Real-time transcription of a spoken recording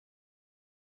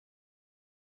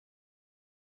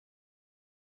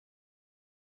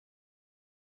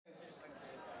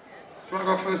Do you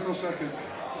want to go first or second?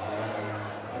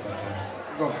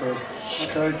 Go first.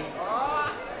 Okay.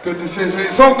 Good decision.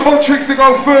 It's on Contrix to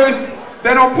go first,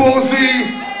 then on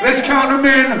Ball-Zee. Let's count them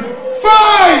in.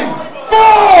 5,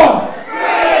 4, 3,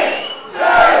 2,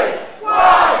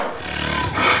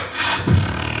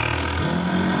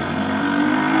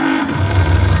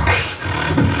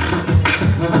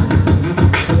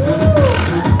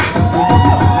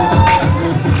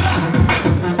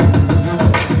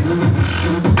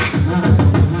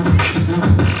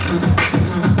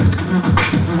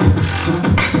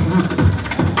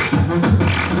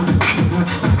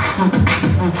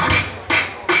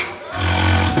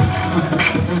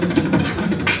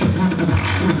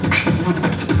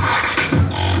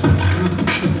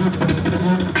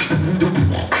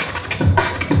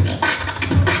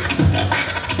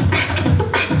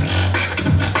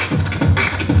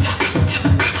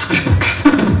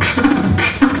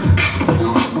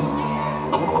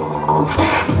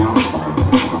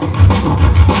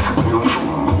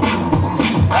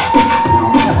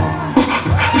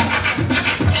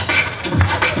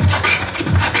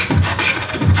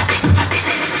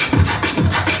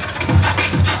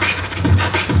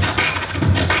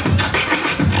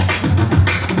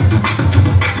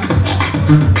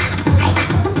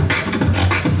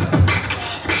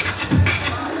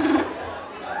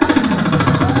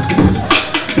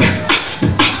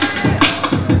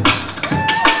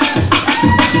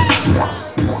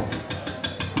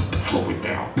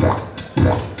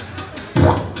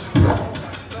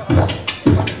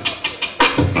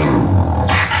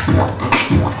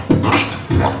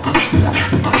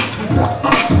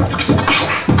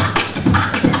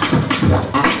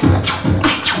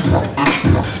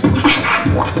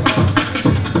 1.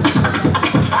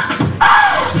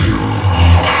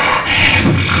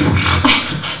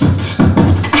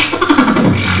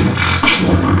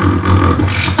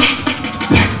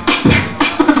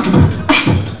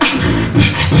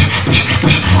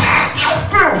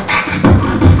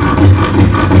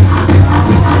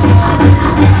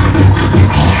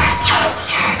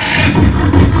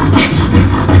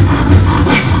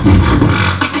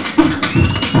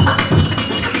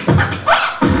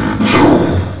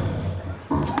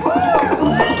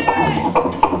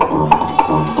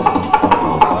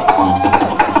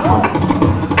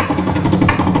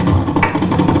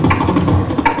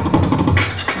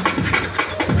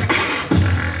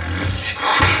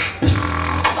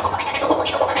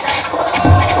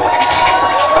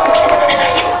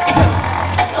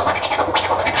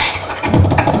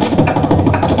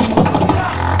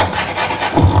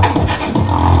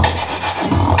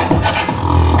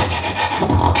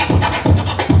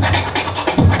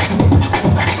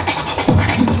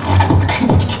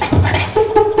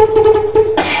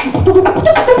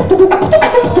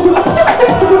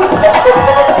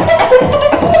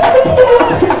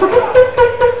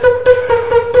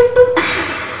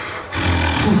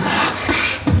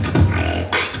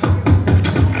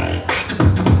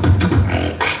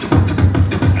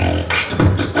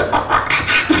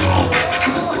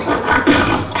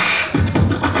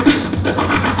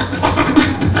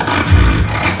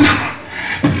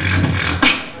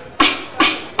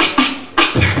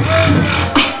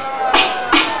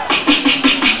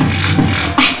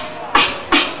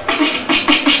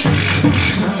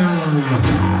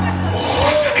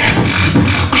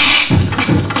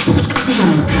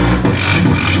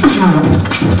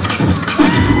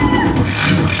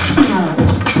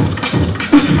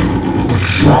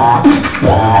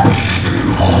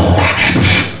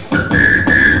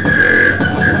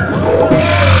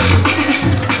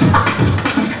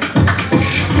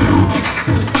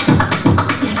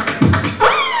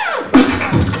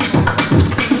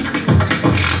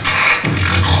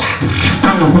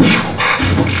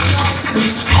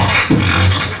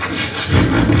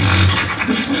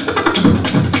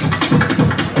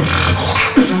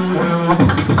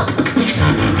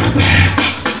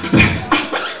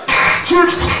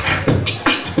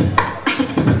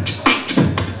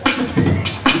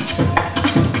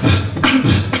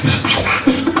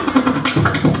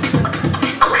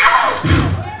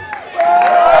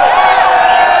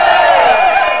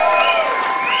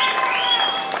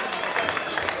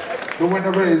 The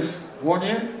winner is 1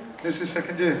 year. This is the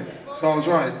 2nd year. So I was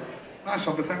right. Nice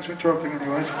one, but thanks for interrupting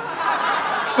anyway.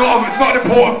 It's not an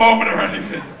important moment or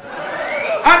anything.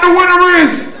 And the winner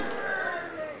is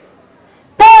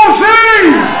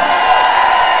Ball-Zee!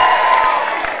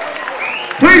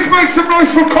 Please make some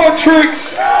noise for Contrix.